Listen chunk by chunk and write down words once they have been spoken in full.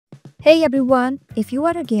Hey everyone, if you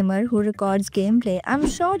are a gamer who records gameplay, I'm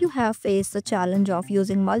sure you have faced the challenge of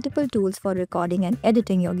using multiple tools for recording and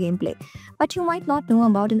editing your gameplay. But you might not know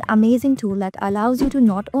about an amazing tool that allows you to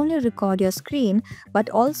not only record your screen but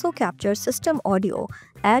also capture system audio,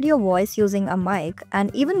 add your voice using a mic, and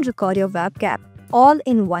even record your webcam all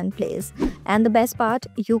in one place. And the best part,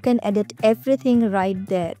 you can edit everything right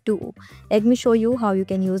there too. Let me show you how you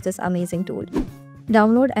can use this amazing tool.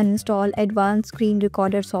 Download and install advanced screen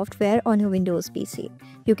recorder software on your Windows PC.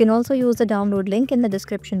 You can also use the download link in the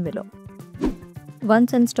description below.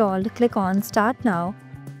 Once installed, click on Start Now.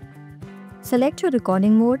 Select your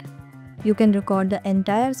recording mode. You can record the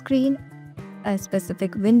entire screen, a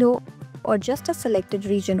specific window, or just a selected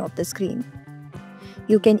region of the screen.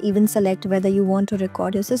 You can even select whether you want to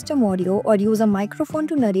record your system audio or use a microphone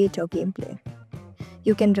to narrate your gameplay.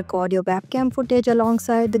 You can record your webcam footage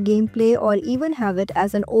alongside the gameplay or even have it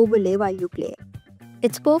as an overlay while you play.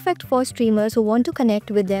 It's perfect for streamers who want to connect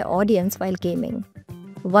with their audience while gaming.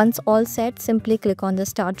 Once all set, simply click on the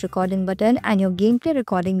Start Recording button and your gameplay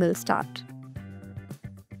recording will start.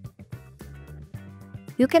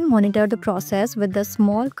 You can monitor the process with the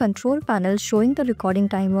small control panel showing the recording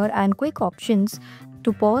timer and quick options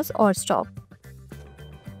to pause or stop.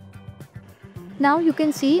 Now you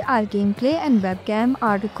can see our gameplay and webcam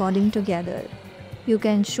are recording together. You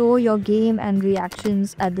can show your game and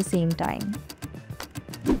reactions at the same time.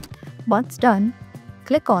 Once done,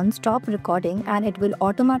 click on Stop Recording and it will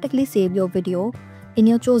automatically save your video in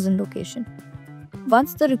your chosen location.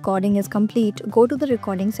 Once the recording is complete, go to the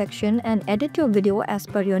recording section and edit your video as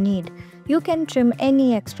per your need. You can trim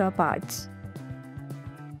any extra parts.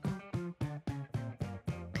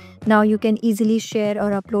 Now you can easily share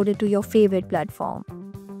or upload it to your favorite platform.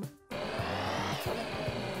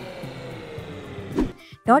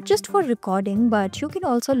 Not just for recording, but you can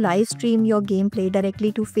also live stream your gameplay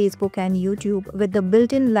directly to Facebook and YouTube with the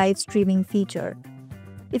built-in live streaming feature.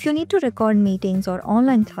 If you need to record meetings or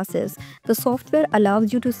online classes, the software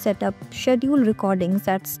allows you to set up scheduled recordings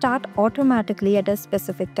that start automatically at a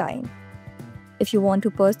specific time. If you want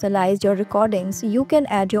to personalize your recordings, you can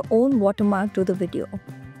add your own watermark to the video.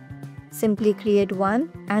 Simply create one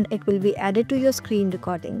and it will be added to your screen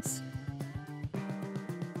recordings.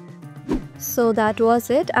 So that was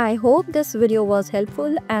it. I hope this video was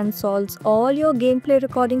helpful and solves all your gameplay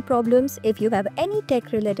recording problems. If you have any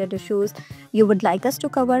tech related issues you would like us to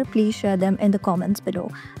cover, please share them in the comments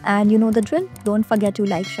below. And you know the drill, don't forget to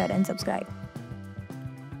like, share and subscribe.